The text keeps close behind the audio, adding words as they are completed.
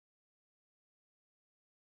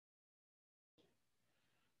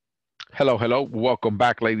Hello, hello. Welcome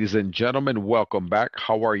back, ladies and gentlemen. Welcome back.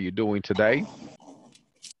 How are you doing today?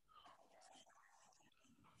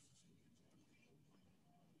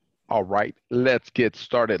 All right, let's get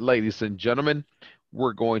started, ladies and gentlemen.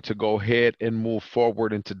 We're going to go ahead and move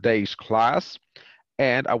forward in today's class.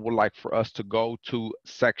 And I would like for us to go to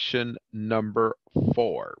section number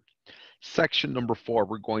 4. Section number 4,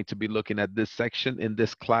 we're going to be looking at this section. In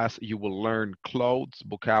this class, you will learn clothes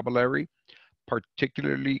vocabulary,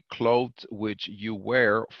 particularly clothes which you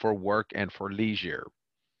wear for work and for leisure.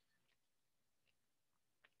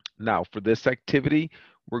 Now, for this activity,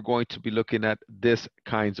 we're going to be looking at this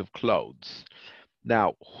kinds of clothes.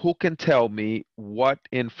 Now, who can tell me what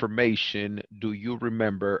information do you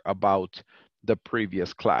remember about the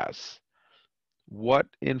previous class? What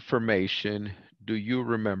information do you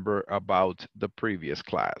remember about the previous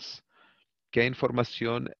class? ¿Qué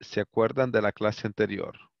información se acuerdan de la clase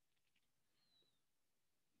anterior?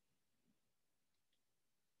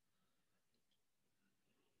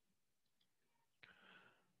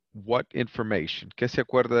 What information? ¿Qué se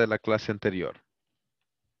acuerda de la clase anterior?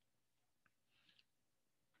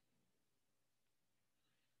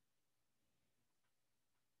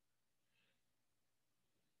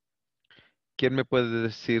 ¿Quién me puede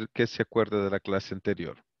decir qué se acuerda de la clase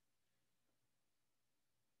anterior?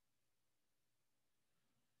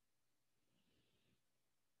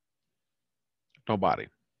 Nobody.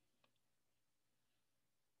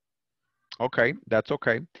 Okay, that's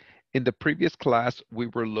okay. In the previous class, we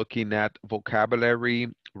were looking at vocabulary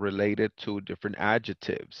related to different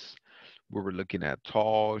adjectives. We were looking at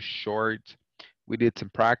tall, short. We did some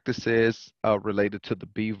practices related to the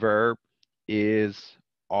be verb, is,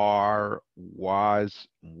 are, was,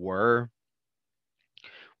 were.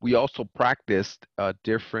 We also practiced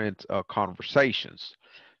different conversations.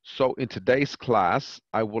 So in today's class,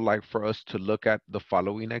 I would like for us to look at the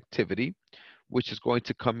following activity, which is going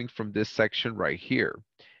to coming from this section right here.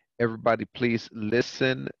 Everybody, please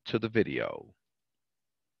listen to the video.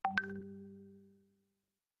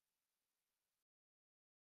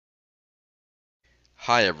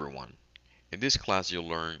 Hi everyone. In this class you'll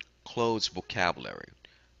learn clothes vocabulary,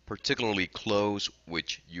 particularly clothes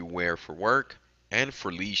which you wear for work and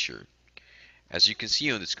for leisure. As you can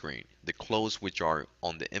see on the screen, the clothes which are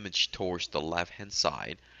on the image towards the left hand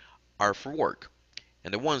side are for work,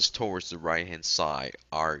 and the ones towards the right hand side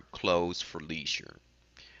are clothes for leisure.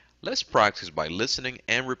 Let's practice by listening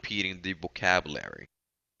and repeating the vocabulary.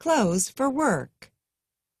 Clothes for work.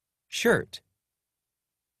 Shirt.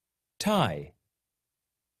 Tie.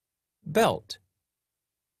 Belt.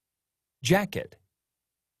 Jacket.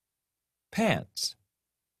 Pants.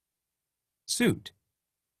 Suit.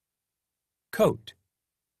 Coat.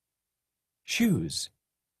 Shoes.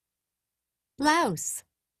 Blouse,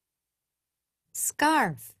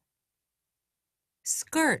 scarf,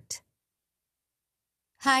 skirt,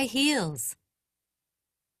 high heels,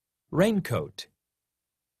 Raincoat.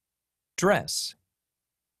 Dress.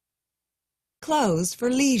 Clothes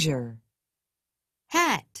for leisure.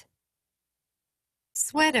 hat,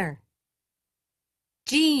 sweater,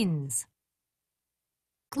 jeans,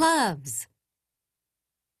 gloves,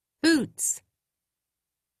 boots,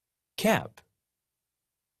 Cap.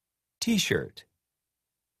 T-shirt.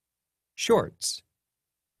 Shorts.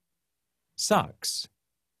 Socks.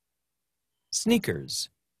 Sneakers.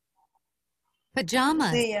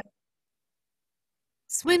 pajamas,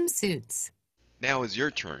 swimsuits, Now it's your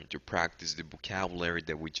turn to practice the vocabulary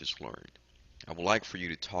that we just learned. I would like for you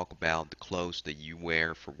to talk about the clothes that you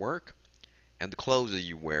wear for work and the clothes that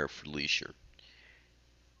you wear for leisure.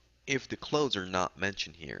 If the clothes are not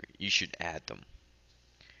mentioned here, you should add them.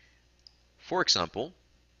 For example,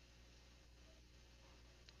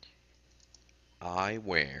 I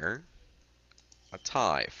wear a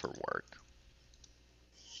tie for work.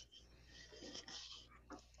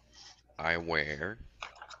 I wear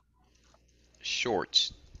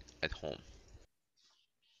shorts at home.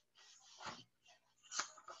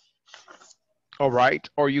 All right.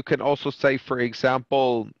 Or you can also say, for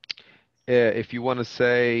example, if you want to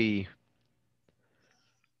say,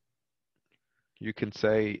 you can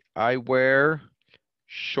say, I wear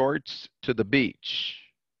shorts to the beach.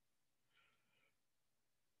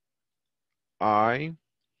 I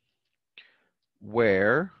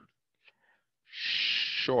wear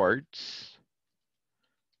shorts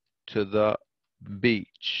to the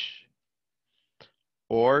beach.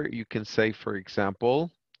 Or you can say, for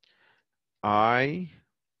example, I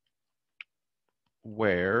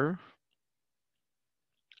wear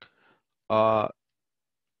a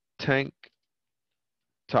tank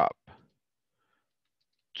top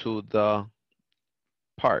to the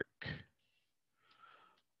park.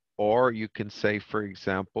 Or you can say, for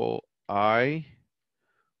example, I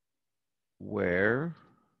wear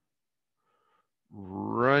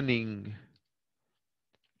running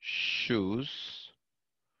shoes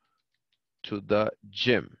to the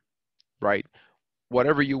gym, right?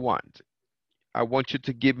 Whatever you want. I want you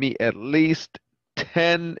to give me at least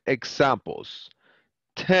 10 examples,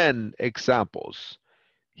 10 examples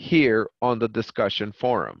here on the discussion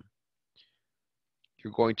forum.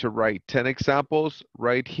 You're going to write 10 examples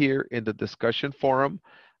right here in the discussion forum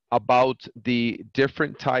about the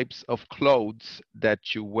different types of clothes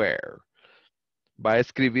that you wear. Va a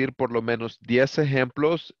escribir por lo menos 10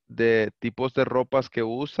 ejemplos de tipos de ropas que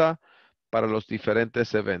usa para los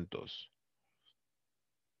diferentes eventos.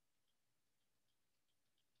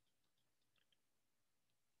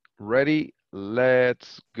 Ready?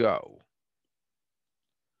 Let's go.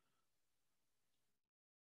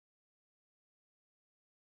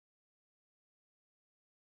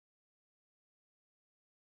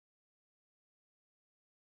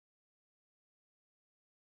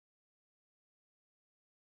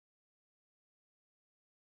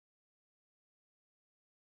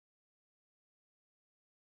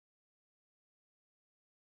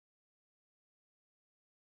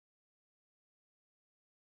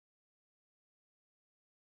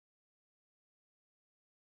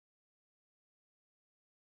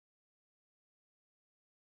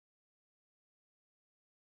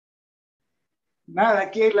 Nada,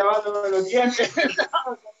 aquí lavando los dientes.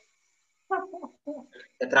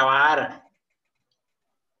 De trabajar.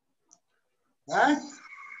 ¿Ah?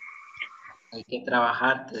 Hay que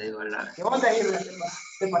trabajar, te digo. ¿Qué onda ahí?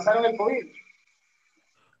 ¿Te pasaron el COVID?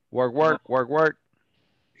 Work, work, work, work.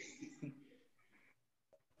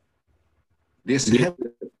 Dice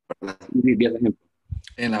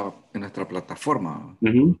en nuestra plataforma.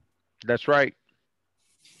 That's right.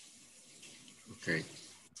 Okay.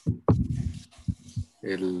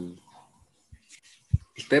 El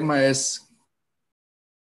tema es...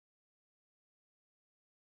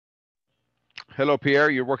 Hello, Pierre.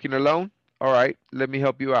 You're working alone? All right. Let me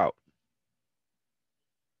help you out.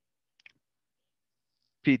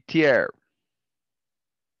 Pierre.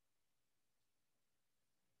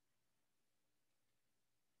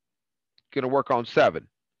 Going to work on 7.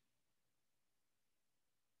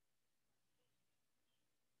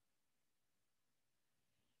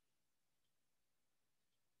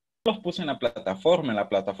 Los puse en la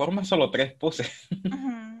plataforma solo 3 puse.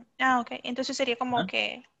 Ah, ok. Entonces sería como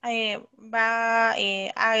que va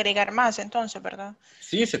a agregar más entonces, ¿verdad?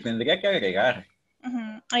 Sí, se tendría que agregar.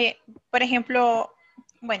 Por ejemplo,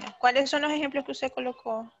 bueno, ¿cuáles son los ejemplos que usted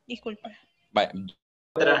colocó? Disculpe. Vaya.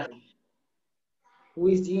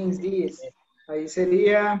 Which jeans this? Ahí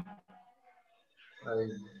sería...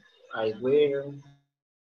 I wear...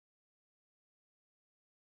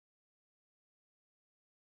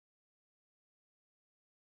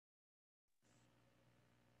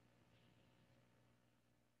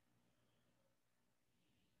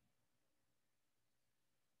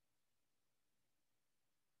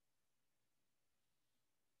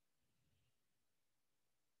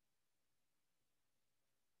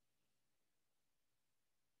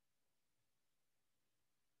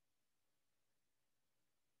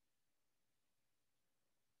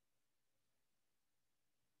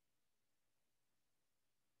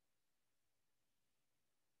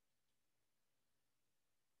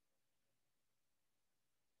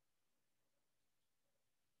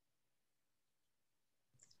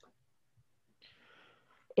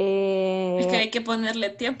 Es que hay que ponerle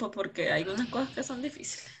tiempo porque hay unas cosas que son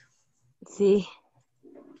difíciles. Sí.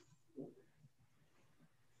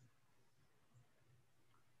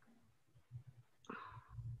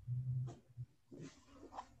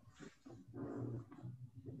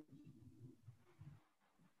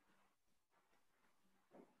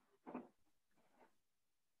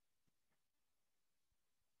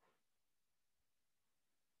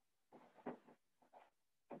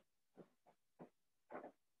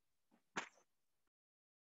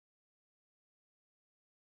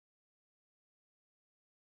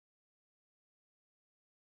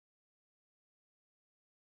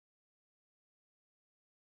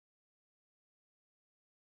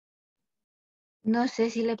 No sé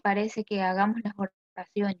si le parece que hagamos las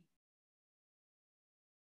oraciones.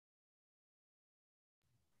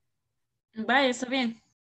 Vaya, está bien.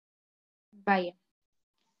 Vaya.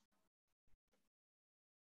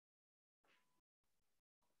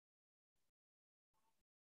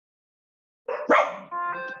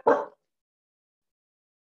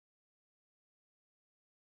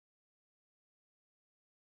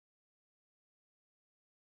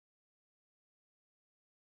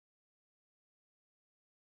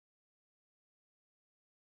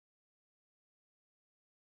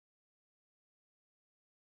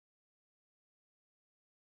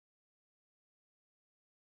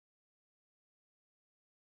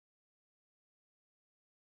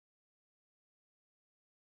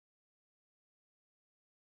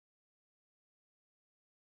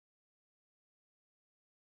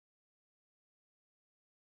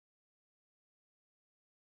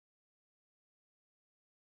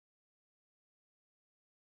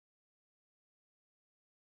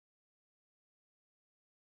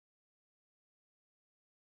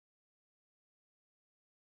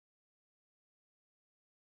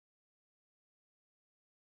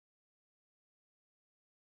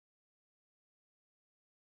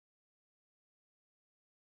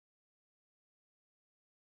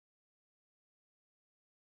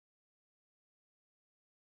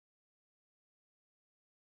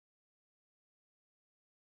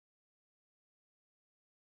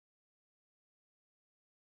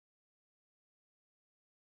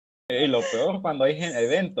 Y lo peor cuando hay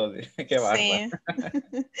eventos. Qué bárbaro. Sí.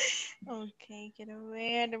 Ok, quiero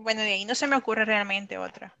ver. Bueno, de ahí no se me ocurre realmente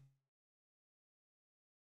otra.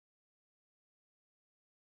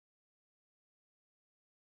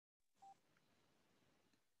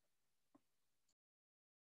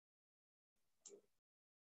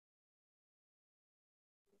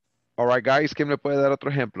 All right, guys, ¿quién me puede dar otro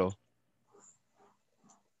ejemplo?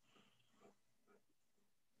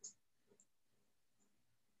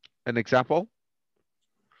 An example?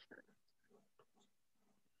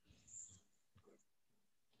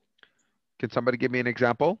 Can somebody give me an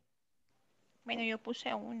example? Bueno, yo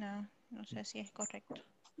puse una. No sé si es correcto.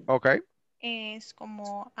 Okay. Es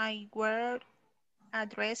como I wear a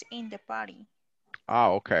dress in the party.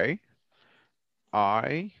 Ah, okay.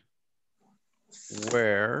 I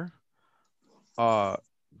wear a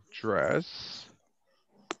dress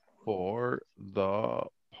for the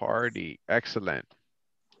party. Excellent.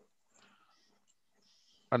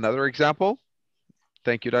 Another example?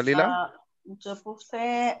 Thank you, Dalila. Yo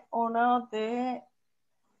puse uno de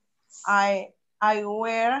I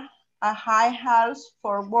wear a high heels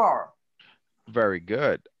for work. Very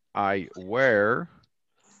good. I wear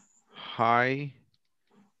high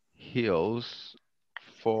heels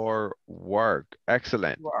for work.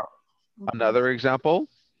 Excellent. Work. Another example?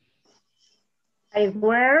 I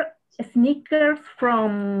wear sneakers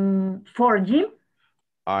for gym.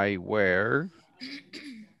 I wear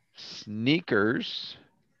sneakers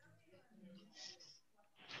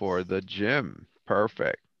for the gym.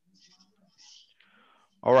 Perfect.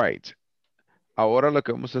 All right. Ahora lo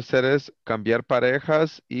que vamos a hacer es cambiar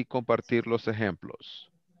parejas y compartir los ejemplos.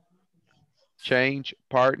 Change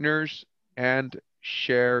partners and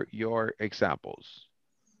share your examples.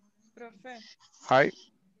 Profe, Hi.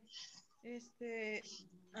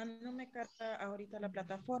 a mí no me carga ahorita la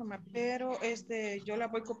plataforma, pero yo la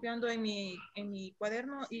voy copiando en mi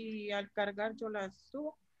cuaderno y al cargar yo las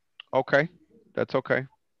subo. Okay. That's okay.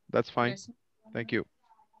 That's fine. Gracias. Thank you.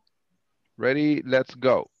 Ready? Let's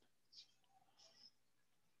go.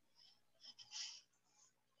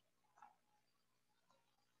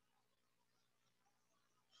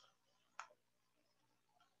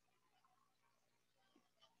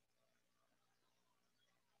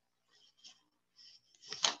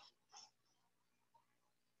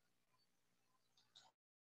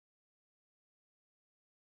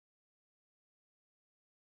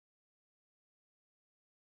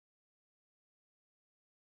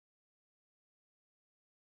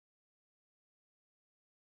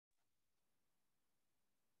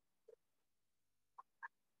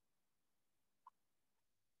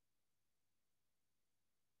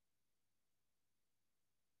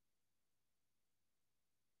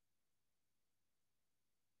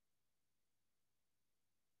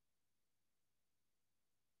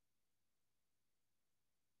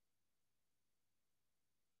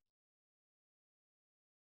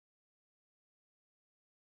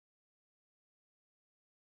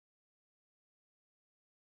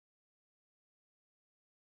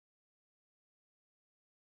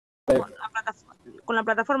 Con la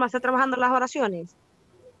plataforma está trabajando las oraciones.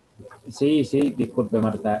 Sí, sí, disculpe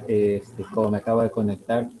Marta, como me acabo de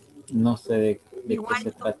conectar, no sé de qué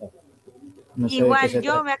se trata. No sé de qué se trata.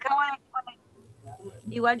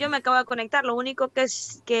 Igual yo me acabo de conectar, lo único que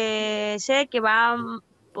sé que va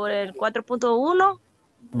por el 4.1,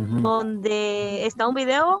 donde está un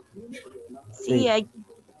video. Sí, hay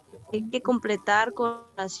que completar con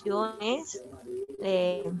oraciones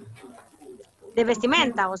de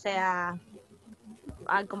vestimenta, o sea,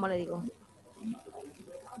 ¿cómo le digo?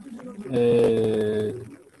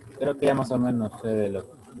 Creo que ya más o menos sé de lo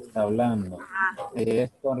que está hablando. Es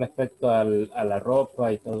con respecto a la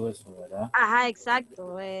ropa y todo eso, ¿verdad? Ajá,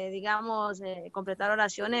 exacto. Digamos, completar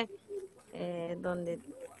oraciones donde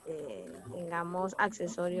tengamos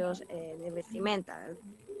accesorios de vestimenta.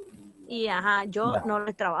 Y ajá, yo no lo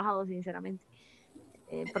he trabajado sinceramente,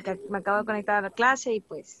 porque me acabo de conectar a la clase y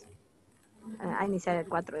pues a iniciar el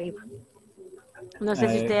 4 iba. No sé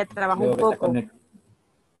si usted trabajó un poco.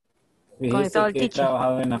 Fíjese que he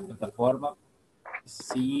trabajado en la plataforma.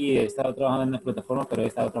 Sí, he estado trabajando en la plataforma, pero he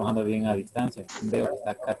estado trabajando bien a distancia. Veo que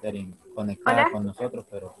está Catherine conectada con nosotros,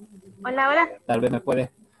 pero... Hola. Tal vez me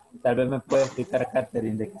puede explicar,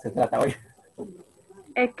 Catherine, de qué se trata hoy.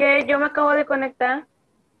 Es que yo me acabo de conectar.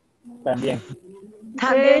 También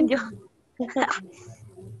yo.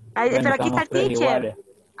 Ay, bueno, pero aquí está el teacher. Iguales.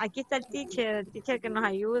 Aquí está el teacher que nos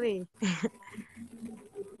ayude.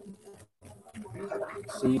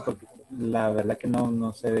 Sí, porque la verdad que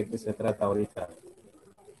no sé de qué se trata ahorita.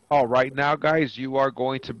 All right, now, guys, you are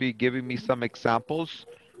going to be giving me some examples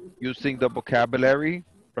using the vocabulary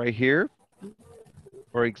right here.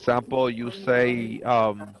 For example, you say,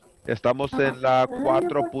 estamos en la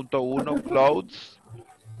 4.1 clothes.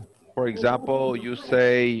 For example, you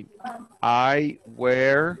say, I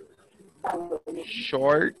wear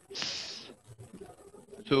shorts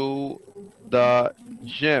to the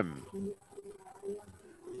gym.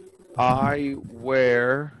 I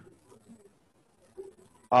wear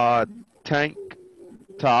a tank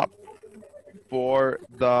top for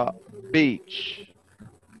the beach.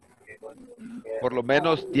 Por lo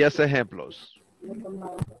menos 10 ejemplos.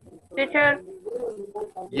 Teacher,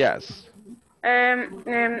 Yes.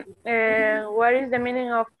 what is the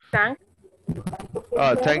meaning of tank?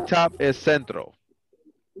 Tank top is centro.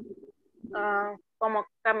 Como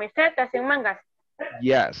camiseta sin mangas.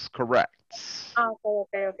 Yes, correct.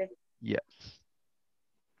 Okay. Yes.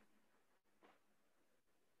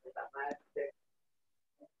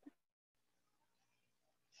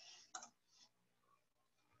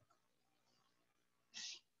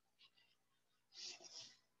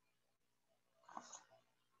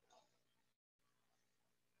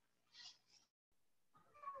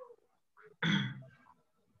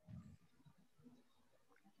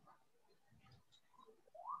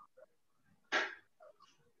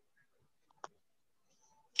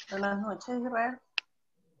 Buenas noches, Israel.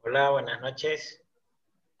 Hola, buenas noches.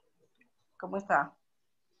 ¿Cómo está?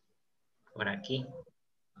 Por aquí.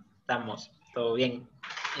 Estamos. ¿Todo bien?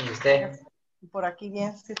 ¿Y usted? Por aquí bien,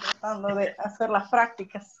 estoy tratando de hacer las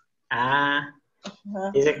prácticas. Ah,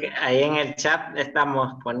 Ajá. dice que ahí en el chat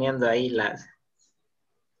estamos poniendo ahí las,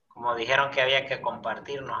 como dijeron que había que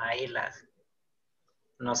compartirnos ahí las,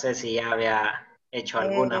 no sé si ya había hecho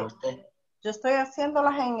alguna usted. Yo estoy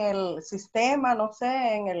haciéndolas en el sistema, no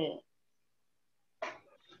sé, en el...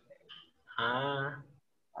 Ah.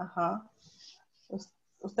 Ajá.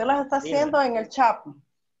 ¿Usted las está Sí, haciendo en el chat?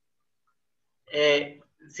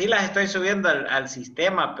 Sí las estoy subiendo al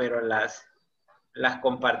sistema, pero las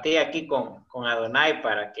compartí aquí con Adonai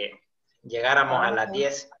para que llegáramos a las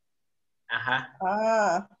 10. Ajá.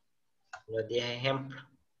 Ah. Los 10 ejemplos.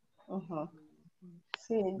 Uh-huh.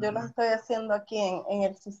 Sí, yo las estoy haciendo aquí en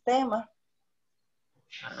el sistema.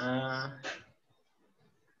 Ah.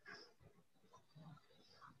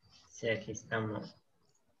 Sí, aquí estamos.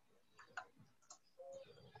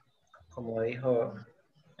 Como dijo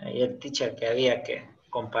ahí el teacher que había que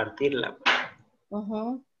compartirla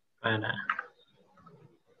para...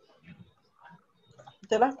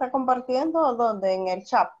 ¿Usted la está compartiendo o dónde? ¿En el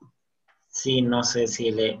chat? Sí, no sé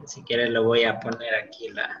si quiere le voy a poner aquí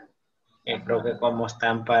la... creo que como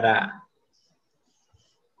están para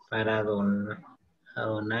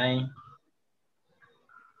Adonai.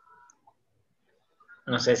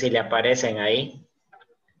 No sé si le aparecen ahí.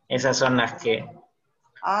 Esas son las que...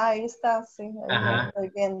 Ah, ahí está, sí. Ahí la estoy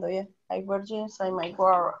viendo ya. I wear jeans and my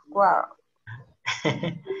guar.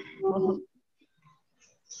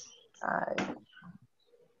 Ay.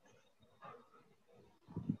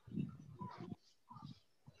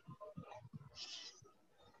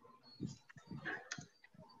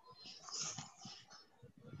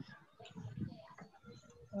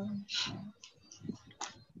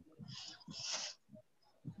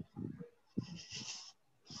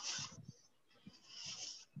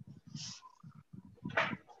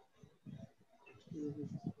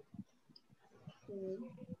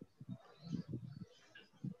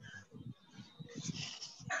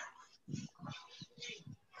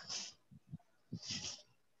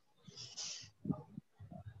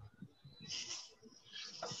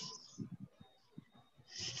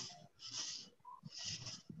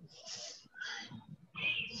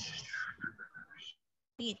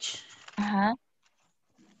 Beach. Ajá.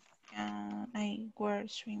 I were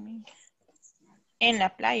swimming. En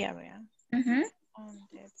la playa, ¿verdad? On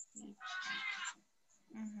the beach.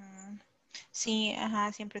 Sí,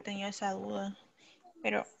 ajá, siempre he tenido esa duda.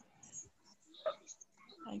 Pero...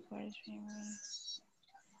 I were swimming.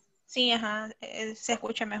 Sí, ajá, se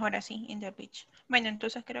escucha mejor así, in the beach. Bueno,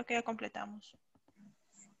 entonces creo que ya completamos.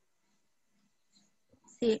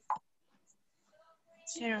 Sí.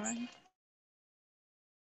 Zero.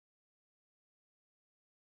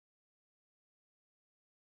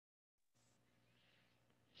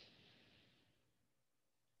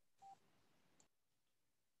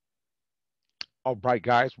 All right,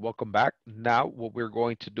 guys, welcome back. Now what we're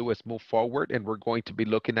going to do is move forward and we're going to be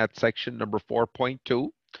looking at section number 4.2.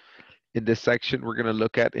 In this section, we're going to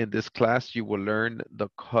look at, in this class, you will learn the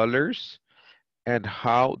colors and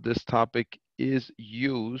how this topic is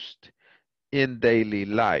used in daily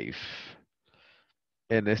life.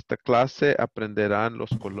 En esta clase aprenderán los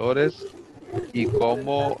colores y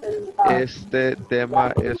cómo este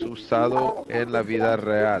tema es usado en la vida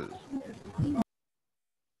real.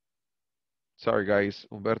 Sorry, guys.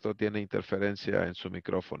 Humberto tiene interferencia en su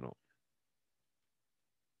micrófono.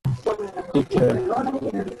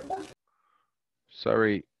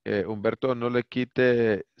 Sorry. Humberto, no le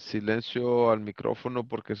quite silencio al micrófono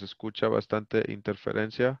porque se escucha bastante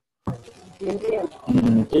interferencia.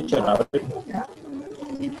 Teacher, a ver.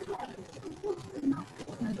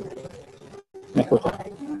 ¿Me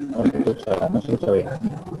escucha? No se escucha bien.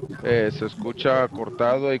 Se escucha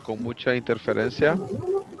cortado y con mucha interferencia.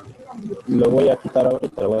 Lo voy a quitar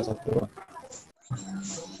ahorita, lo voy a desactivar.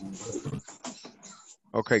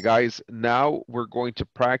 Okay, guys, now we're going to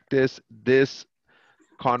practice this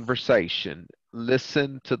conversation.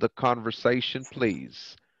 Listen to the conversation,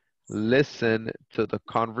 please. Listen to the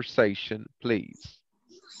conversation, please.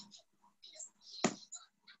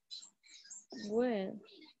 Well.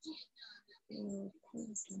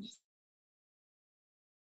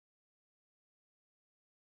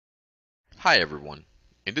 Hi everyone.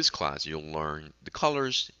 In this class you'll learn the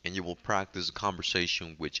colors and you will practice a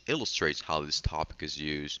conversation which illustrates how this topic is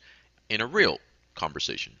used in a real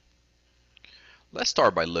conversation. Let's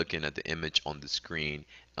start by looking at the image on the screen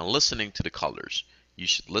and listening to the colors. You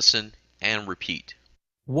should listen and repeat.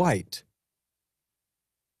 White,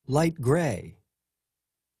 light gray,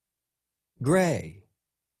 gray,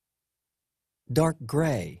 dark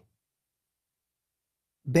gray,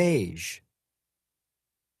 beige,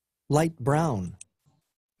 light brown,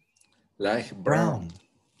 Light brown.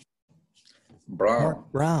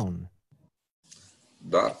 dark brown,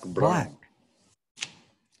 Dark brown.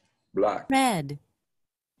 Black. Red.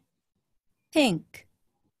 Pink.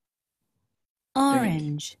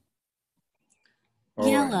 Orange.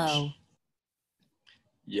 Yellow.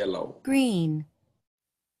 Yellow. Green.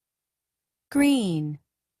 Green.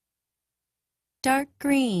 Dark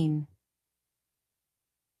green.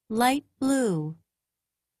 Light blue.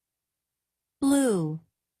 Blue.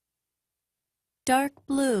 Dark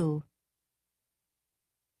blue.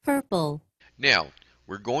 Purple. Now,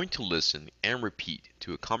 we're going to listen and repeat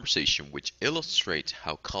to a conversation which illustrates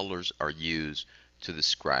how colors are used to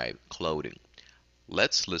describe clothing.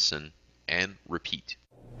 Let's listen and repeat.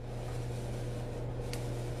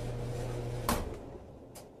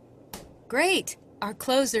 Great! Our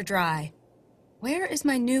clothes are dry. Where is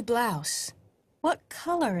my new blouse? What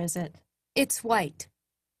color is it? It's white.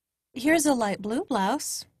 Here's a light blue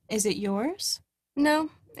blouse. Is it yours? No,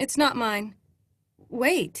 it's not mine.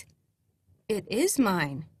 Wait. It is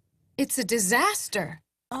mine. It's a disaster.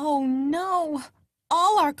 Oh, no.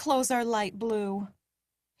 All our clothes are light blue.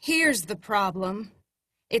 Here's the problem.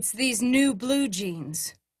 It's these new blue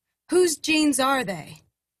jeans. Whose jeans are they?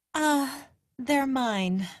 They're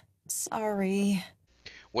mine. Sorry.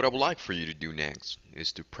 What I would like for you to do next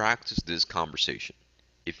is to practice this conversation.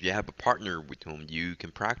 If you have a partner with whom you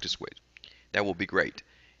can practice with, that will be great.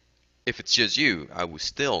 If it's just you, I would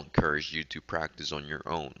still encourage you to practice on your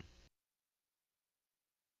own.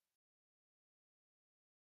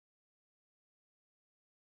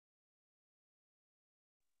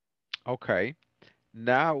 Okay.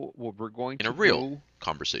 Now what we're going In to a real do,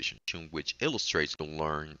 conversation which illustrates to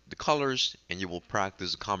learn the colors and you will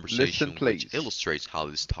practice a conversation listen, please. which illustrates how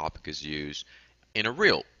this topic is used in a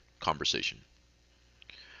real conversation.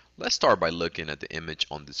 Let's start by looking at the image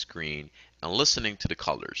on the screen and listening to the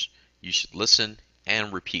colors. You should listen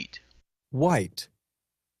and repeat. White,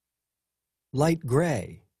 light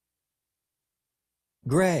gray,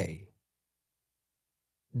 gray,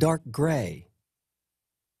 dark gray,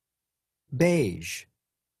 beige,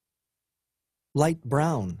 light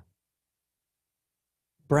brown,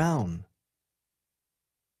 brown,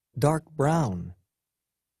 dark brown,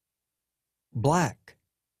 black,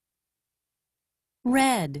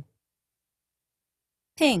 Red.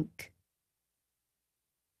 Pink.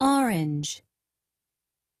 Orange.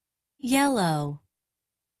 Yellow.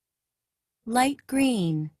 Light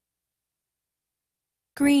green.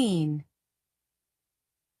 Green.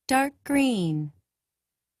 Dark green.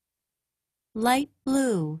 Light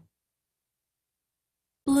blue.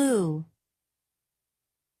 Blue.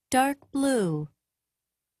 Dark blue.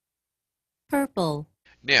 Purple.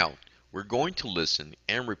 Now, we're going to listen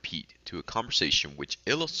and repeat to a conversation which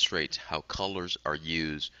illustrates how colors are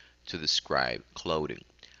used to describe clothing.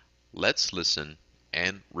 Let's listen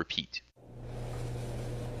and repeat.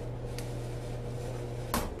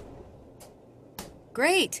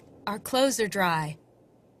 Great! Our clothes are dry.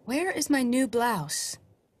 Where is my new blouse?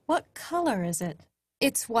 What color is it?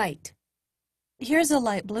 It's white. Here's a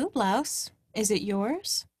light blue blouse. Is it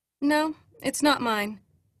yours? No, it's not mine.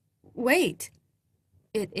 Wait.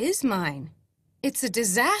 It is mine. It's a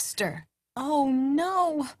disaster. Oh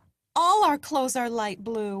no, all our clothes are light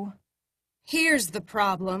blue. Here's the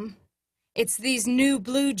problem. It's these new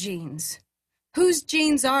blue jeans. Whose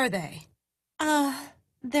jeans are they?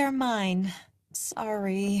 They're mine.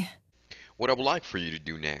 Sorry. What I would like for you to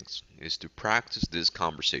do next is to practice this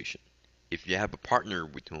conversation. If you have a partner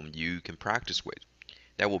with whom you can practice with,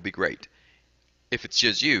 that will be great. If it's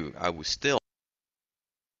just you, I would still.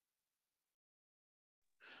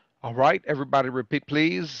 All right, everybody repeat,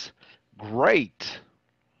 please. Great.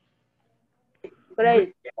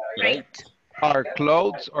 Great. Great. Our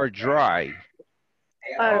clothes are dry.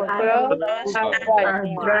 Our clothes are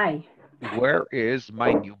dry. Where is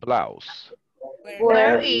my new blouse?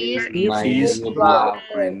 Where is My new blouse.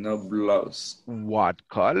 My new blouse. What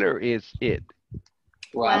color is it?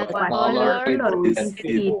 What What color color is is it?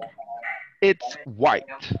 it? It's white.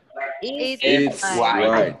 It's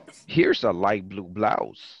white. Here's a light blue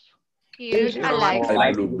blouse. Here's a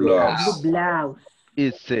Light blue blue blouse. blouse.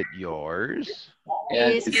 Is it yours?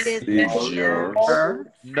 Is Is it yours?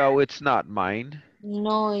 No, it's not mine.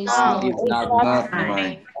 No, it's No, not. it's Not mine.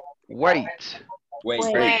 mine. Wait.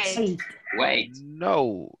 Wait.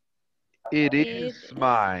 No, it is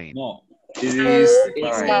mine. No. It is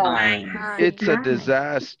It's mine. mine. It's a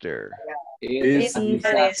disaster. It's A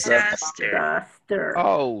disaster. Disaster.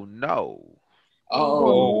 Oh no.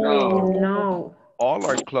 Oh no. No. All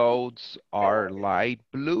our clothes are light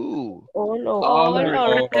blue. All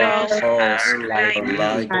Our clothes Clothes are light are blue.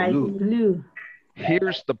 light light blue. blue.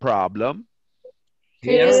 Here's the problem.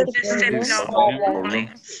 Here's The the Here's the problem. problem.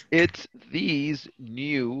 It's these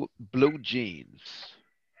new blue jeans.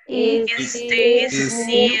 Is these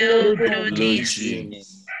new blue Blue jeans?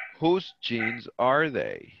 jeans. Whose jeans are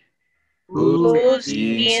they? Whose Whose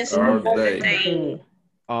jeans jeans are are they? they?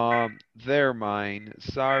 They're mine.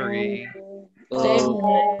 Sorry. They're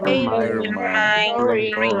They're mine. mine.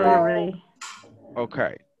 Sorry. Sorry.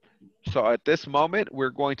 Okay. So at this moment, we're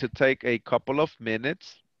going to take a couple of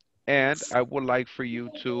minutes, and I would like for you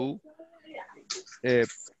to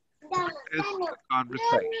practice the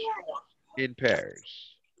conversation in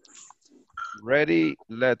pairs. Ready?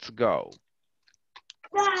 Let's go.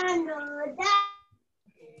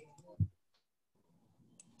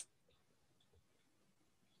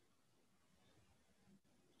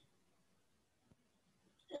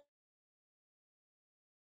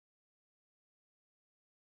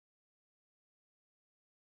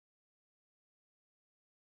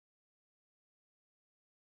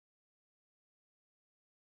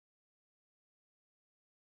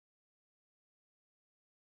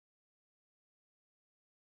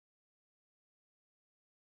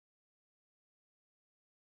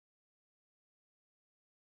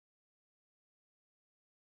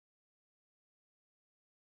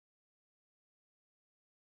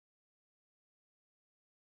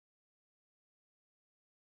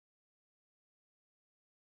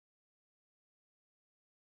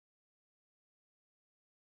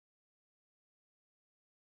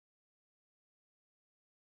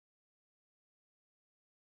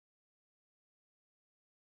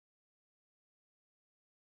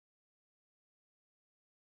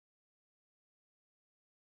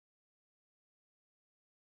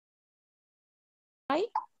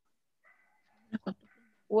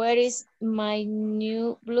 Where is my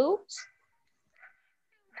new blouse?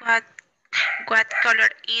 What color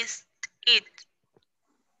is it?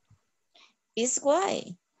 It's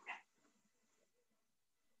white.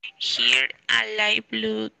 Here a light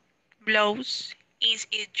blue blouse. Is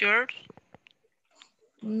it yours?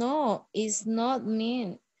 No, it's not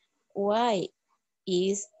mean. Why?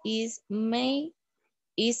 Is made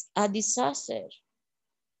is a disaster.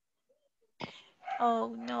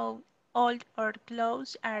 Oh no, all our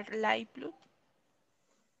clothes are light blue.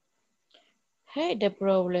 Hey, the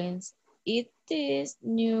problems. It is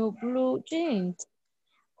new blue jeans.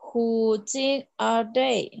 Who jeans are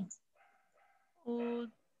they? Oh,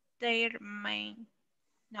 they're mine.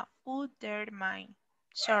 No, oh, they're mine.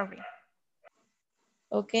 Sorry.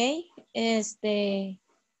 Ok,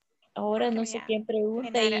 ahora no sé quién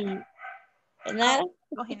pregunta Genara. y Genara.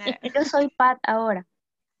 Oh, Genara. Yo soy Pat ahora.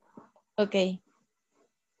 Ok.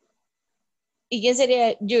 ¿Y quién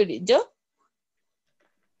sería Yuri? ¿Yo?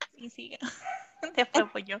 Sí, siga.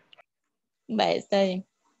 Después voy yo. Va, está bien.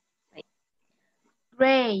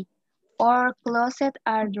 Great. Our closets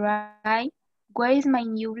are dry. Where is my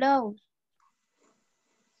new blouse?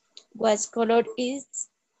 What color is?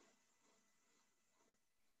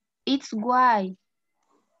 It's white.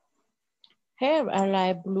 Here are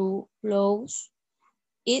light blue blouse.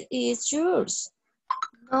 It is yours.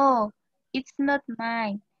 No, it's not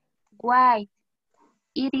mine. White.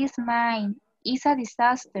 It is mine. It's a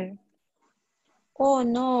disaster. Oh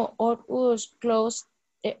no, our clothes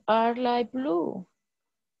are light blue.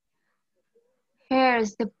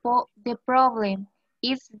 Here's the problem.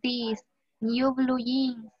 It's these new blue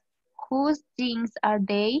jeans. Whose jeans are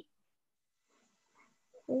they?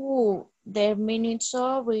 Oh, they're meaning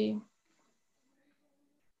sorry.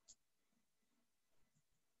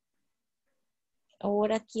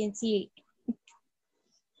 Ahora, ¿quién sigue?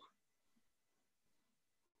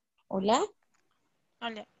 ¿Hola?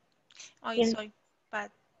 Hola, hoy ¿Quién? soy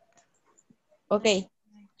Pat. Ok.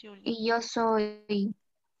 Julie. Y yo soy.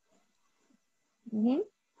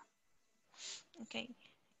 Okay.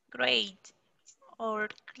 Great. Our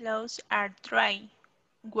clothes are dry.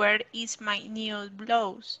 Where is my new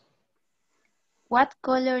blouse? What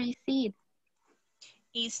color is it?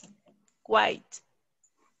 It's white.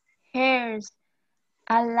 Here's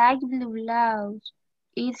a light blue blouse.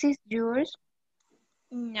 Is it yours?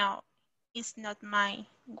 No, it's not mine.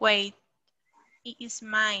 Wait, it is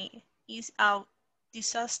mine. It's a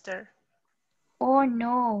disaster. Oh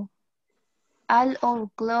no. All our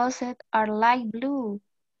closets are light blue.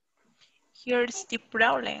 Here's the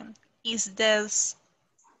problem. Is this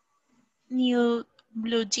new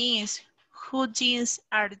blue jeans? Whose jeans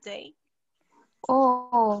are they?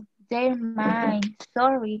 Oh, they're mine.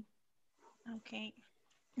 Sorry. Okay.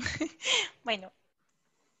 Bueno,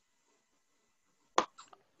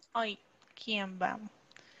 hoy, ¿quién va?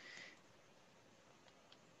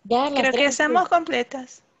 Ya las Creo que tres. estamos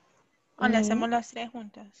completas. O le hacemos las tres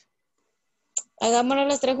juntas. Hagámonos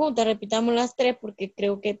las tres juntas, repitamos las tres porque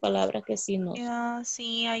creo que hay palabras que sí nos.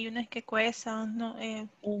 Sí, hay unas que cuestan, no,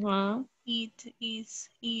 it, is,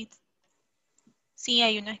 it. Sí,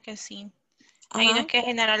 hay unas que sí. Hay unas que en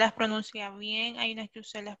general las pronuncia bien, hay unas que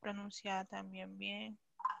usted las pronuncia también bien.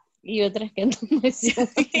 Y otras que no me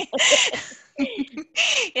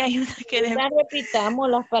Y hay unas que...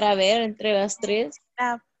 Repitámoslas para ver entre las tres.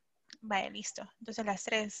 Vaya, listo. Entonces las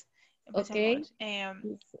tres. Empecemos.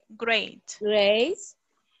 Great. Grace.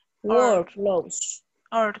 Work clothes.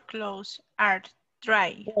 Our clothes are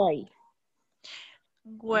dry.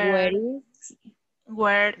 Where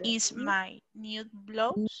is my new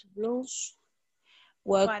blouse?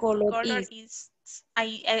 What color is?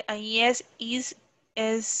 Yes, is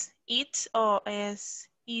it or is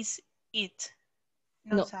it?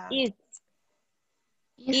 No, sabe.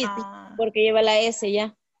 It, porque lleva la S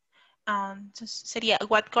ya. Entonces sería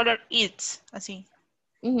what color it's, así.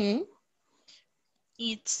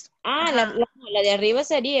 It's. La de arriba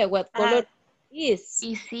sería what color is.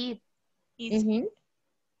 Is it? Is it?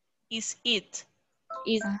 Is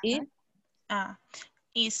it?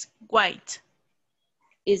 Is white.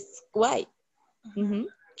 Is white.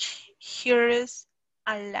 Here is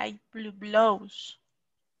a light blue blouse.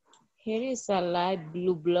 Here is a light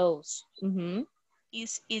blue blouse.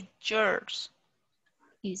 Is it yours?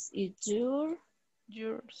 Is it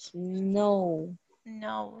yours? No.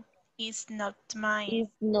 No, it's not mine.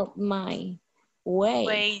 It's not mine.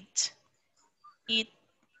 Wait. It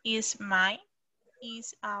is mine.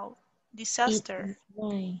 Is a disaster. It is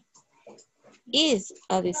mine. Is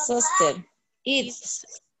a disaster. It's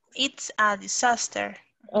a disaster.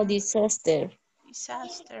 A disaster.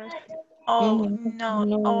 Disaster. Oh no.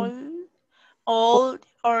 All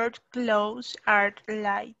our clothes are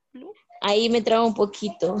light blue. Ahí me traba un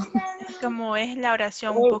poquito. Como es la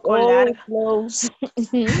oración un poco larga.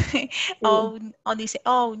 Dice,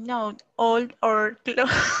 oh no, all our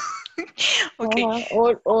clothes. Okay.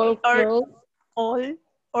 All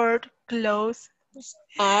our clothes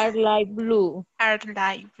are light blue.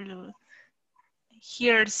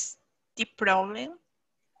 Here's the problem.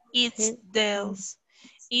 It's this.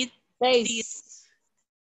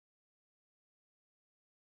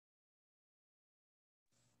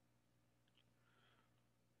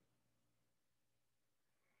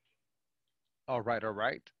 All right.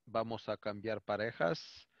 Vamos a cambiar parejas.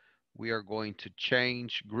 We are going to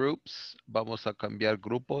change groups. Vamos a cambiar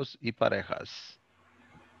grupos y parejas.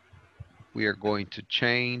 We are going to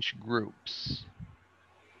change groups.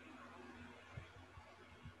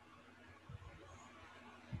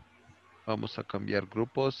 Vamos a cambiar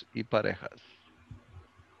grupos y parejas.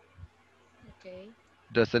 Okay.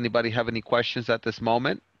 Does anybody have any questions at this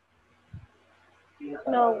moment?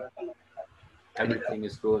 No. Everything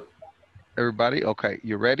is good. Everybody? Okay,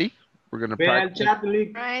 you ready? We're going to practice.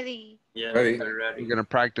 Ready. Yeah, Ready. we're ready. We're going to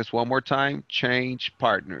practice one more time. Change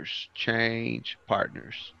partners. Change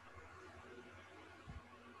partners.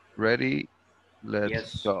 Ready?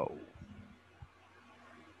 Let's go.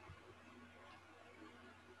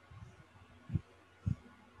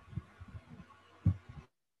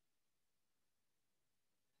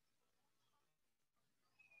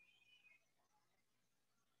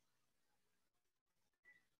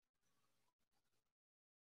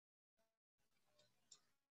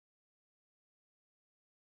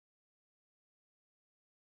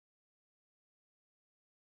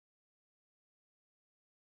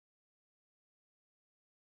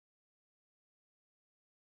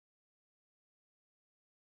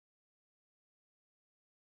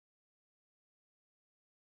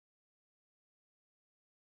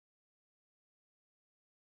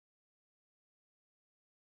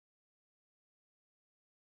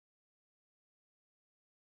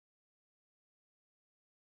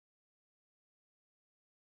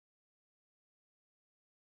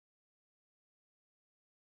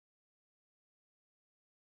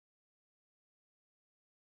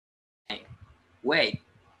 Wait,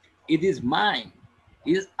 it is mine.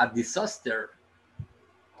 It's a disaster.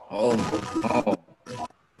 Oh no.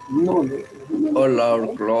 All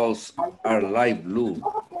our clothes are light blue.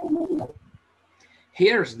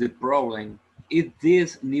 Here's the problem. It's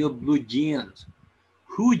these new blue jeans.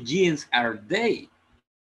 Whose jeans are they?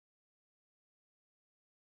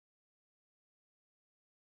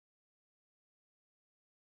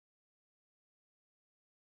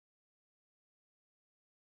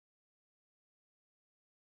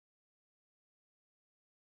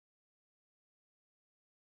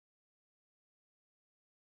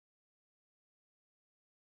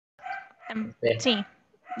 Sí,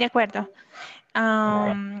 de acuerdo.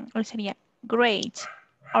 ¿Cuál sería? Great.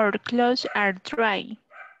 Our clothes are dry.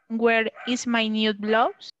 Where is my new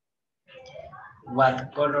blouse?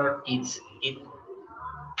 What color is it?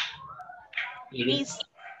 It is.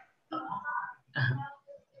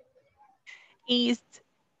 Is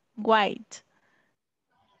white.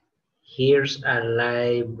 Here's a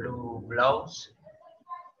light blue blouse.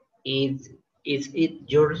 Is it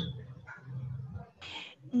yours?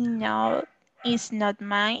 No, it's not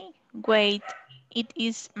mine. Wait, it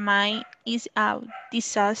is mine. Is a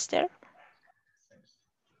disaster.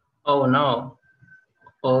 Oh no,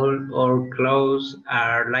 all our clothes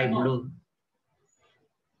are light blue.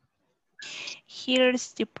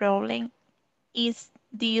 Here's the problem. Is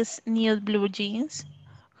these new blue jeans?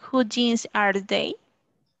 Whose jeans are they?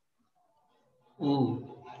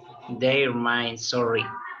 They're mine, sorry.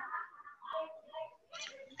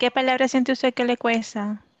 ¿Qué palabra siente usted que le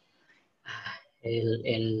cuesta?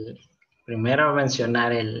 El primero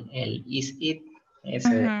mencionar el is it,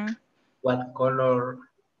 ese, what color.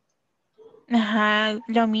 Ajá,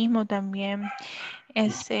 lo mismo también.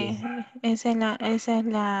 Esa es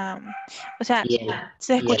la, o sea,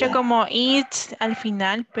 se escucha como it al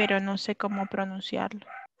final, pero no sé cómo pronunciarlo.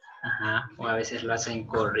 Ajá, o a veces lo hacen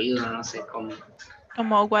corrido, no sé cómo.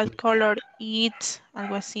 Como what color it,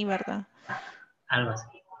 algo así, ¿verdad? Algo así.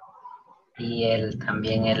 Y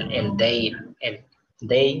también el their, el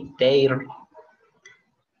they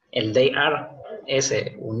are,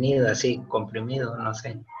 ese unido así, comprimido, no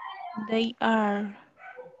sé. They are.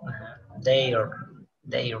 Their,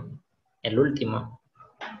 el último.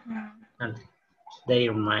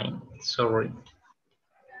 They're mine, sorry.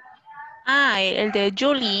 El de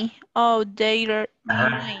Julie. Oh, they're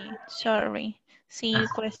mine, sorry. Sí,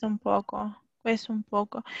 cuesta un poco.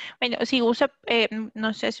 Bueno, si usa,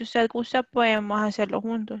 no sé si usted gusta, podemos hacerlo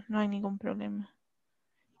juntos. No hay ningún problema.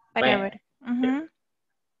 Para ver.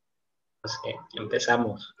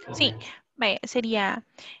 Empezamos. Sí, sería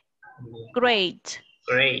great.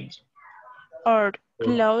 Great. Our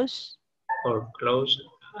clothes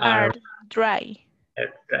are dry.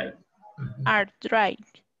 Are dry.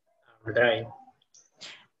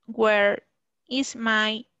 Where is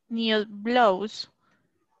my new blouse?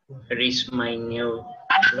 Where is my new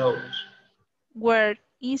blouse? Where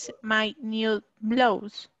is my new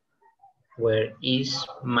blouse? Where is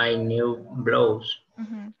my new blouse?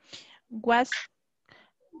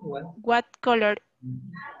 What color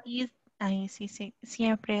is... Ay, sí,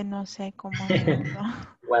 siempre no sé cómo hacerlo.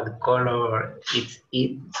 What color is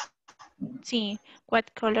it? Sí,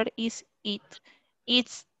 what color is it?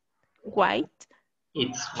 It's white.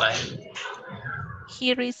 It's white.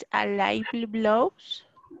 Here is a light blue blouse.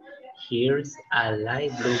 Here's a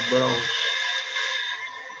light blue blouse.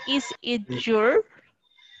 Is it yours?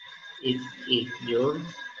 Is it yours?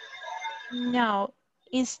 No,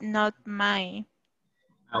 it's not mine.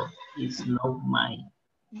 No, it's not mine.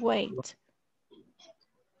 Wait.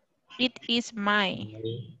 It is mine.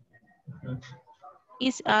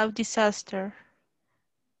 It's a disaster.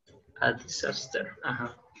 A disaster.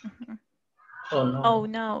 Oh no. Oh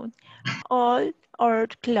no. All our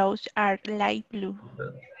clothes are light blue.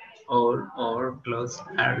 All our clothes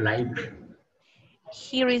are light blue.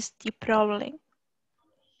 Here is the problem.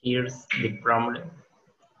 Here's the problem.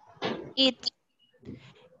 It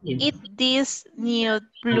these new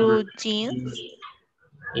blue jeans.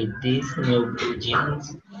 It these new blue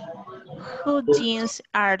jeans. Whose jeans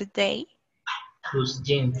are they? Whose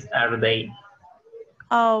jeans are they?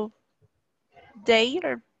 Oh,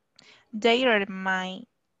 they're mine.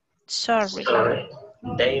 Sorry.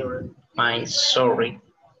 They're mine. Sorry.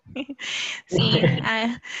 Sí,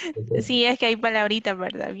 sí, es que hay palabritas,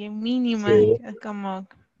 ¿verdad? Bien mínimas, como,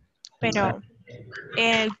 pero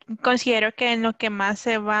considero que en lo que más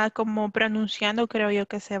se va como pronunciando, creo yo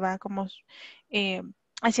que se va como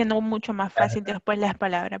haciendo mucho más fácil después las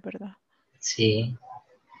palabras, ¿verdad? Sí.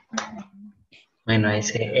 Bueno,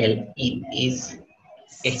 ese, el it is,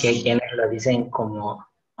 es que hay quienes lo dicen como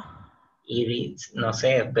Iris, no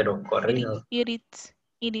sé, pero corrido. Iris.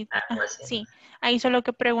 Algo así. Sí, ahí solo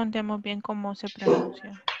que preguntemos bien cómo se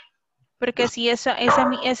pronuncia. Porque si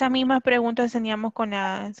esas mismas preguntas teníamos con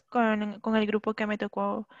el grupo que me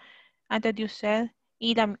tocó antes de usted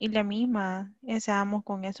y la misma, estábamos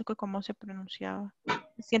con eso que cómo se pronunciaba.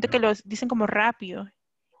 Siento que los dicen como rápido.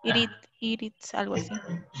 Irit, algo así.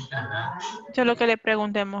 Solo que le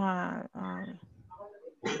preguntemos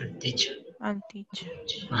Teacher. al teacher.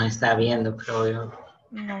 Nos está viendo, creo yo.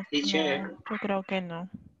 No, Teacher. yo creo que no.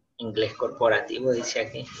 Inglés corporativo dice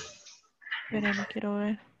aquí. Espérenme, quiero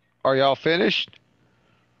ver. Are y'all finished?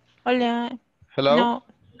 Hola. Hello? No,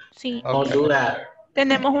 sí. No Okay. duda.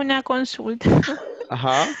 Tenemos una consulta.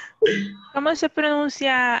 Ajá. ¿Cómo se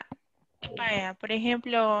pronuncia? Vaya, por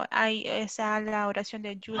ejemplo, hay esa la oración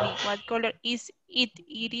de Julie. What color is it?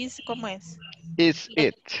 Iris, ¿cómo es? Is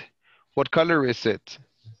it? What color is it?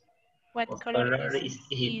 What color is it?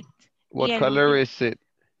 Y What color is it?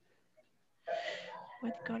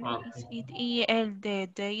 what color is it? Y el de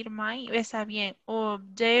their mind, está bien. O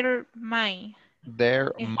their mind.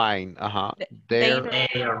 Their mine. Ajá. Their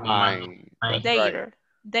Their mine. That's right.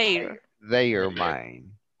 Their Their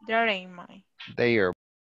mine. ain't mine. Their.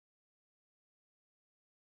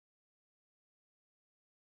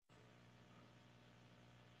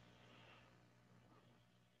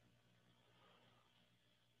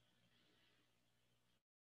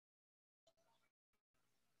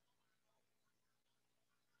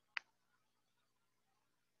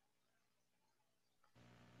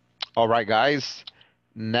 All right, guys.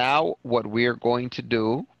 Now what we are going to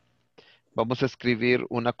do, vamos a escribir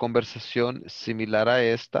una conversación similar a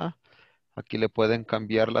esta. Aquí le pueden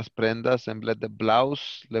cambiar las prendas. En vez de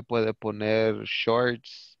blouse, le puede poner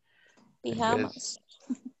shorts. Pijamas.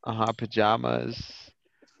 Ajá, pajamas.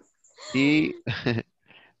 Y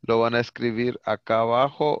lo van a escribir acá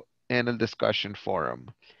abajo en el discussion forum.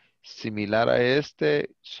 Similar a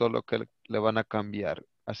este, solo que le van a cambiar.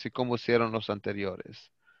 Así como hicieron los anteriores.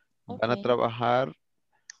 Van a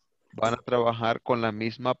trabajar con la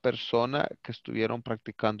misma persona que estuvieron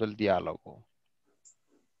practicando el diálogo.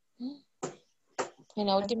 ¿En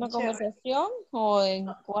la última conversación o en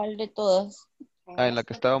cuál de todas? En la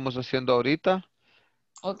que estábamos haciendo ahorita.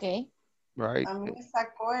 Ok. Right. A mí me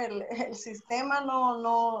sacó el sistema,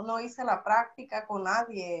 no hice la práctica con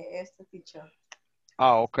nadie, teacher.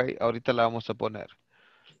 Ok. Ahorita la vamos a poner.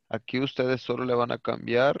 Aquí ustedes solo le van a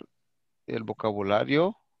cambiar el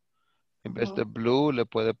vocabulario. En vez de blue, le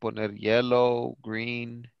puede poner yellow,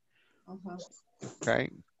 green.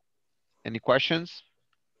 Okay. Any questions?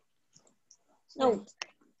 No.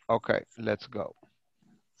 Okay, let's go.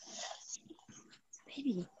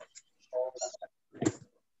 Baby.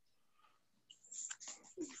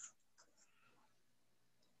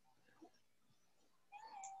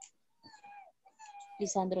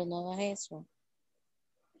 Lisandro, no hagas eso.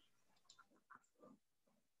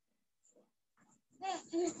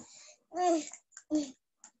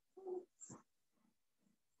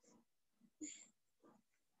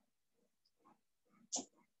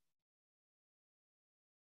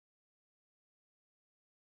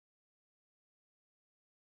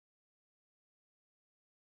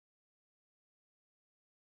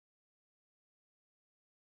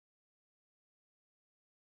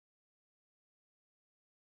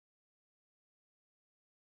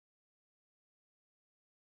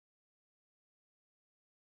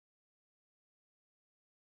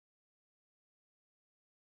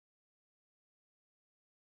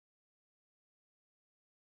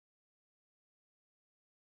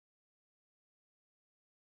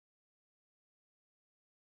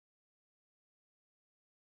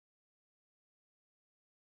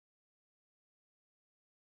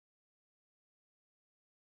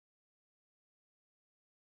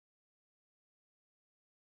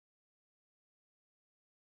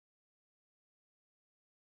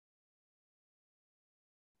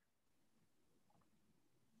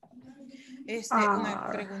 Una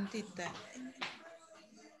preguntita.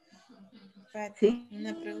 Pati,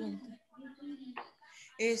 una pregunta.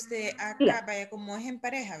 Acá, vaya, como es en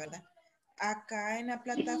pareja, ¿verdad? Acá en la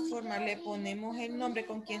plataforma le ponemos el nombre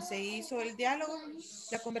con quien se hizo el diálogo,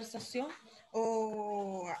 la conversación,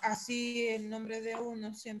 o así el nombre de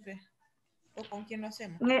uno siempre, o con quién lo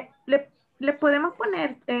hacemos. Le podemos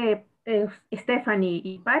poner Stephanie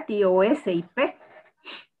y Patty o S y P.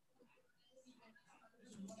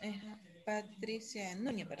 Patricia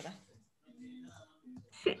Núñez, ¿verdad?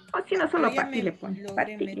 Sí, o si no solo Patty le pone.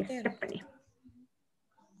 Patty y Stephanie.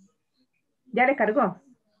 ¿Ya le cargó?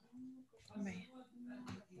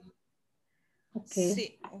 Okay.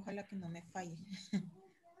 Sí, ojalá que no me falle.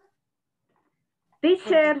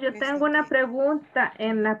 Teacher, yo tengo una pregunta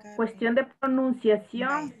en la cuestión de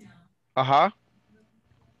pronunciación. Ajá.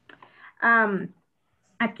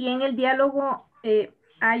 Aquí en el diálogo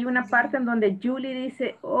hay una parte en donde Julie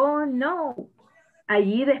dice, oh no.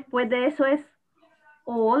 Allí después de eso es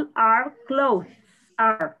all are closed.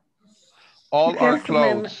 Are. All are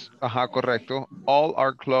clothes. Ajá, correcto. All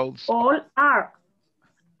are clothes. All are.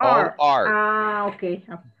 All are. Ah, ok.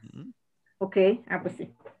 Ok, pues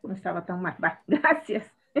sí. No estaba tan mal. Va,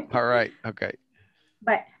 gracias. All right, okay.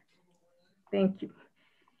 Bye. Thank you.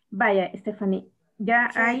 Vaya, Stephanie. Ya,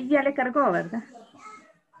 ahí ya le cargó, ¿verdad?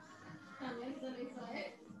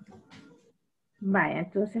 Vaya,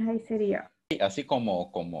 entonces ahí sería. Así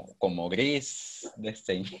como gris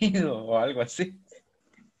desteñido o algo así.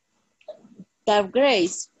 Dark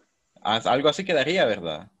grays. Algo así quedaría,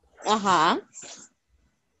 ¿verdad? Ajá.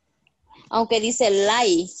 Aunque dice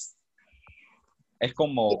light. Es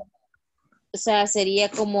como... O sea,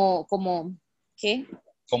 sería como, ¿qué?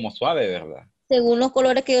 Como suave, ¿verdad? Según los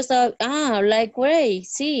colores que yo estaba... light gray,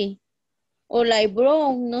 sí. O light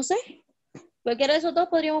brown, no sé. Cualquiera de esos dos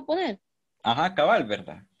podríamos poner. Ajá, cabal,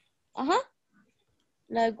 ¿verdad? Ajá.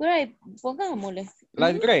 Light gray, pongámosle.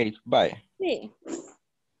 Light gray, vaya. Sí.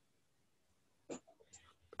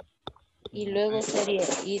 Y luego sería,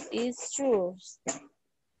 it is true.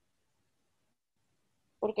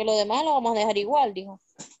 Porque lo demás lo vamos a dejar igual, dijo.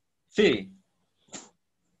 Sí.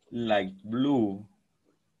 Light blue.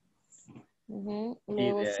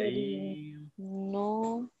 Luego sería,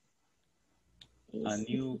 no. A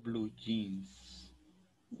new blue jeans.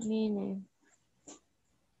 Meaning.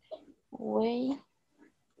 Way.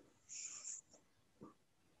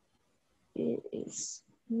 It is.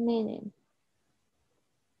 Meaning.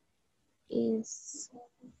 Is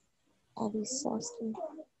a disaster.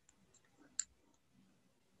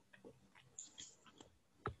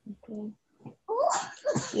 Okay.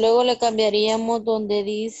 Luego le cambiaríamos donde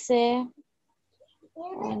dice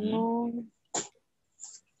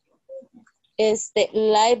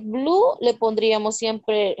light blue, le pondríamos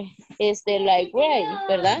siempre light gray,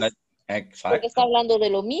 ¿verdad? Exacto. Porque está hablando de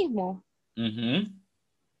lo mismo.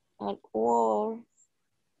 Al color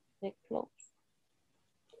de clothes.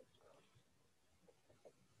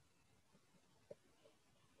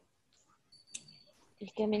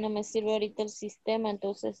 Es que a mí no me sirve ahorita el sistema,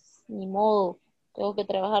 entonces ni modo, tengo que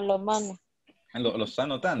trabajarlo a mano. ¿Lo está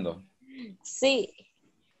anotando? Sí.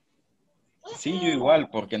 Sí, yo igual,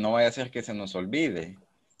 porque no vaya a ser que se nos olvide.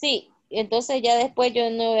 Sí, entonces ya después yo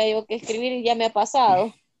no veo que escribir y ya me ha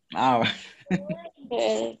pasado.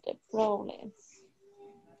 The problem.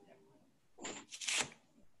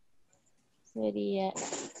 Sería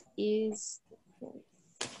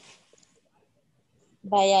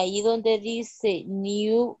vaya ahí donde dice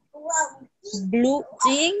new blue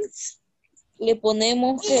jeans, le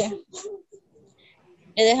ponemos que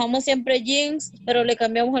le dejamos siempre jeans, pero le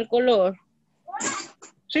cambiamos el color.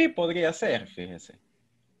 Sí, podría ser, fíjese.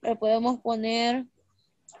 Le podemos poner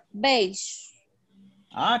beige.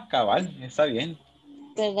 Cabal, está bien.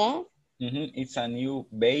 ¿Verdad? It's a new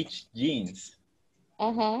beige jeans.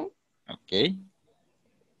 Ajá. Ok.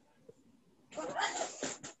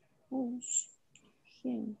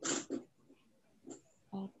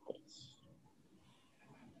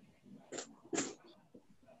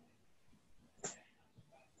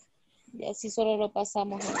 Y así solo lo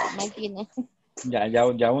pasamos a la máquina.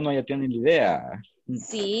 Ya uno ya tiene la idea.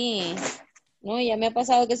 Sí. No, ya me ha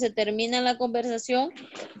pasado que se termina la conversación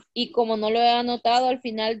y como no lo he anotado, al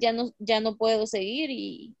final ya no puedo seguir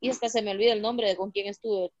y hasta se me olvida el nombre de con quién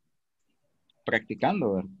estuve.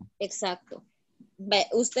 Practicando, ¿verdad? Exacto.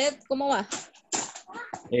 ¿Usted cómo va?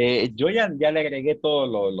 Yo ya le agregué todos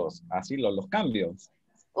los cambios.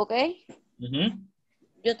 Ok.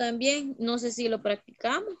 Yo también, no sé si lo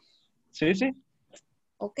practicamos. Sí.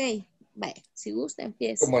 Ok, vaya, si gusta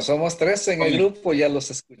empieza. Como somos 3 en el grupo, ya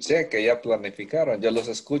los escuché, que ya planificaron. Yo los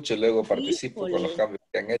escucho y luego participo con los cambios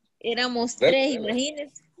que han hecho. Éramos 3,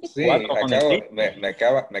 imagínense. Sí,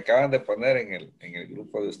 me acaban de poner en el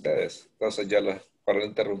grupo de ustedes. Entonces yo para no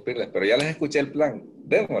interrumpirles, pero ya les escuché el plan.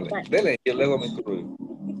 Denle, yo luego me incluyo.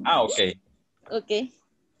 Ok.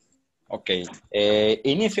 Ok.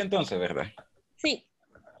 Inicio entonces, ¿verdad? Sí.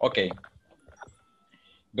 Ok.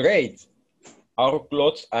 Great. Our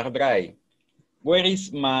clothes are dry. Where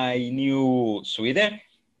is my new sweater?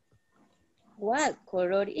 What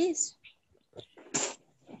color is?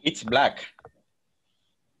 It's black.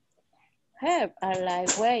 Herb, I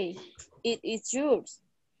like way. It is yours.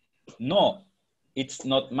 No, it's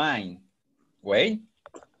not mine. Wait,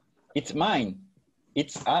 it's mine.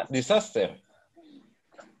 It's a disaster.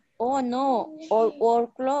 Oh no, all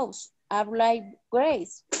clothes are light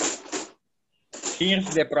grays.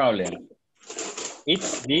 Here's the problem.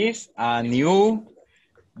 It's this a new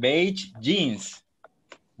beige jeans.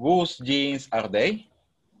 Whose jeans are they?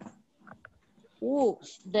 Ooh,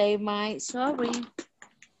 they might, sorry.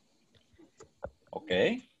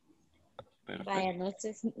 Ok. Vaya,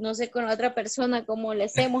 no sé con la otra persona cómo le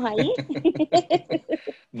hacemos ahí.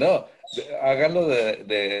 No, háganlo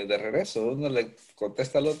de regreso. Uno le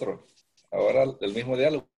contesta al otro. Ahora el mismo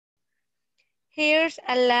diálogo. Here's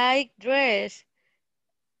a light dress.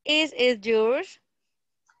 Is it yours?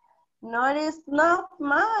 No, it is not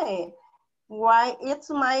mine. Why, it's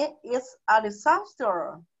a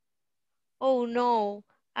disaster. Oh no,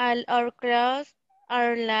 all our clothes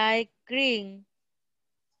are light green.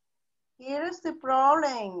 Here's the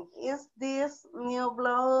problem. Is this new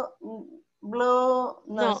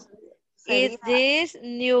No, it's this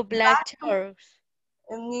new black shorts.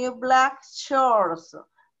 New black shorts.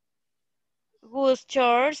 Whose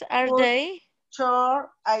shorts are they? Shorts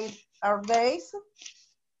are these?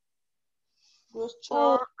 Whose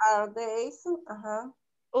shorts are these?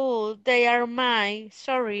 Oh, they are mine.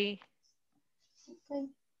 Sorry. Okay.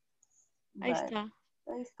 Ahí está.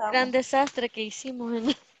 Ahí estamos. Gran desastre que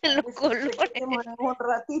hicimos en los colores. Un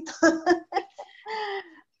ratito.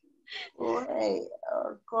 Gray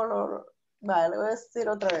or color. Vale, voy a decir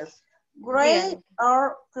otra vez. Gray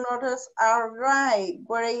or clothes are gray.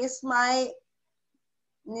 Where is my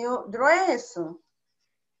new dress?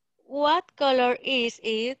 What color is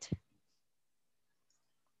it?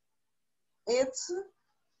 It's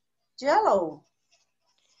yellow.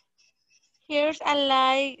 Here's a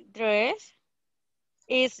light dress.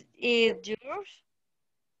 Is it yours?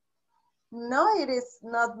 No, it is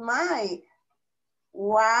not mine.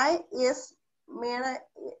 Why is mine?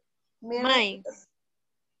 Mine.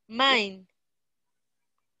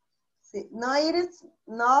 No, it is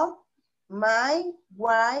not mine.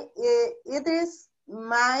 Why it is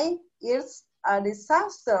mine? It's a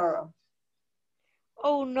disaster.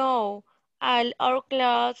 Oh no, all our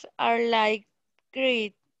clothes are like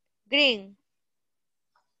green.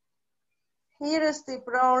 Here is the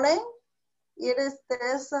problem. It is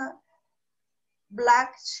this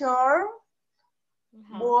black shirt.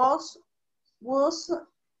 Was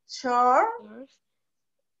shirt.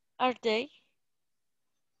 Are they?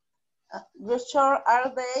 Which shirt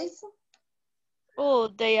are they? Oh,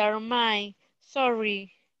 they are mine.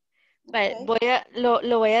 Sorry. Vale,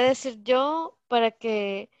 lo voy a decir yo para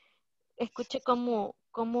que escuche cómo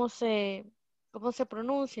se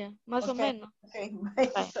pronuncia, más o menos.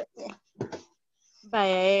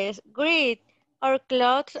 Vaya, es great. Our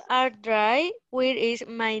clothes are dry. Where is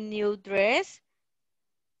my new dress?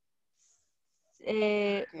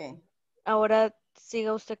 Ahora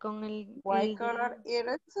siga usted con el... What color is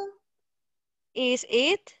it? Is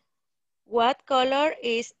it? What color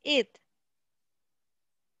is it?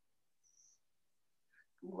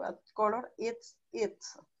 What color is it?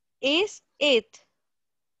 Is it?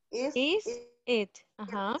 Is it?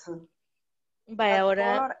 Ajá. What Vaya,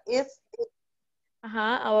 ahora... color is it?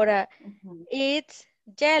 Ajá, ahora... It's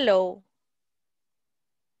yellow.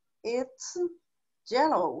 It's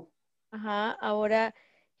yellow. Ajá, ahora...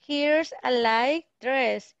 Here's a light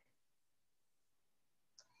dress.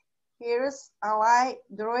 Here's a light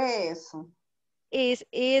dress. Is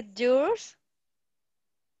it yours?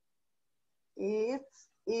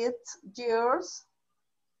 It's yours.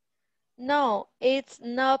 No, it's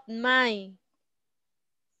not mine.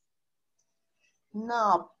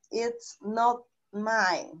 No, it's not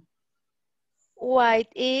mine.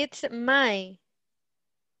 White, it's mine.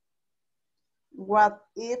 What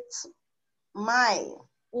it's mine.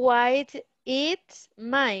 White, it's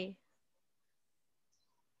mine.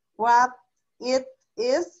 What it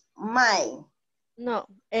is mine. No,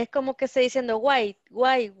 es como que se diciendo white,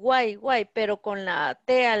 pero con la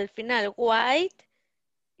T al final. White,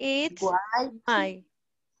 it's mine.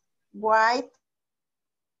 White,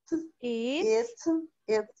 it's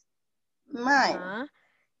mine.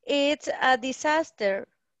 It's a disaster.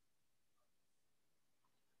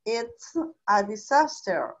 It's a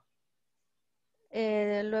disaster.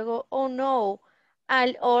 Luego, oh no,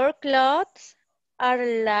 all our clothes are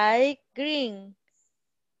light green.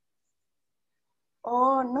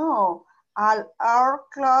 Oh no, all our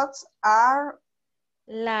clothes are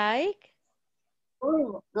like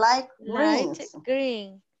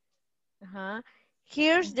green.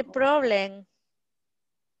 Here's the problem.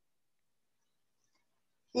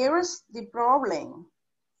 Here's the problem.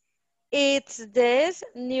 It's this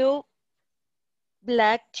new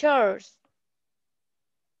black shorts.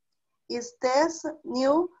 Is this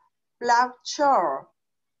new black shirt?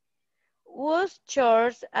 Whose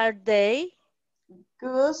chores are they?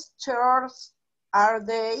 Whose chores are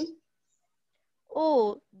they?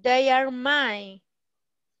 Oh, they are mine.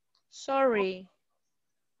 Sorry.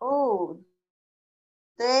 Oh,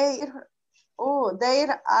 they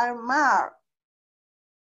are marked.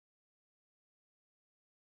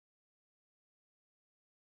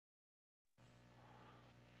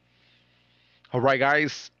 All right,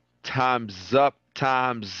 guys. Time's up,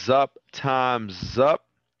 time's up, time's up.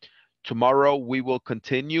 Tomorrow we will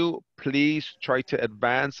continue. Please try to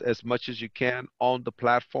advance as much as you can on the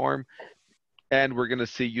platform. And we're going to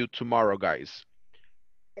see you tomorrow, guys.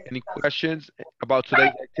 Any questions about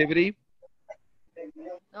today's activity?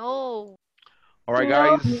 No. All right,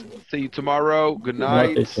 guys. See you tomorrow. Good No,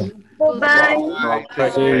 night. teacher. Goodbye. Bye.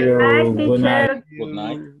 Take See care. you. Bye, Good night. teacher. Good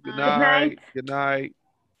night. Good Good night. night. Good night.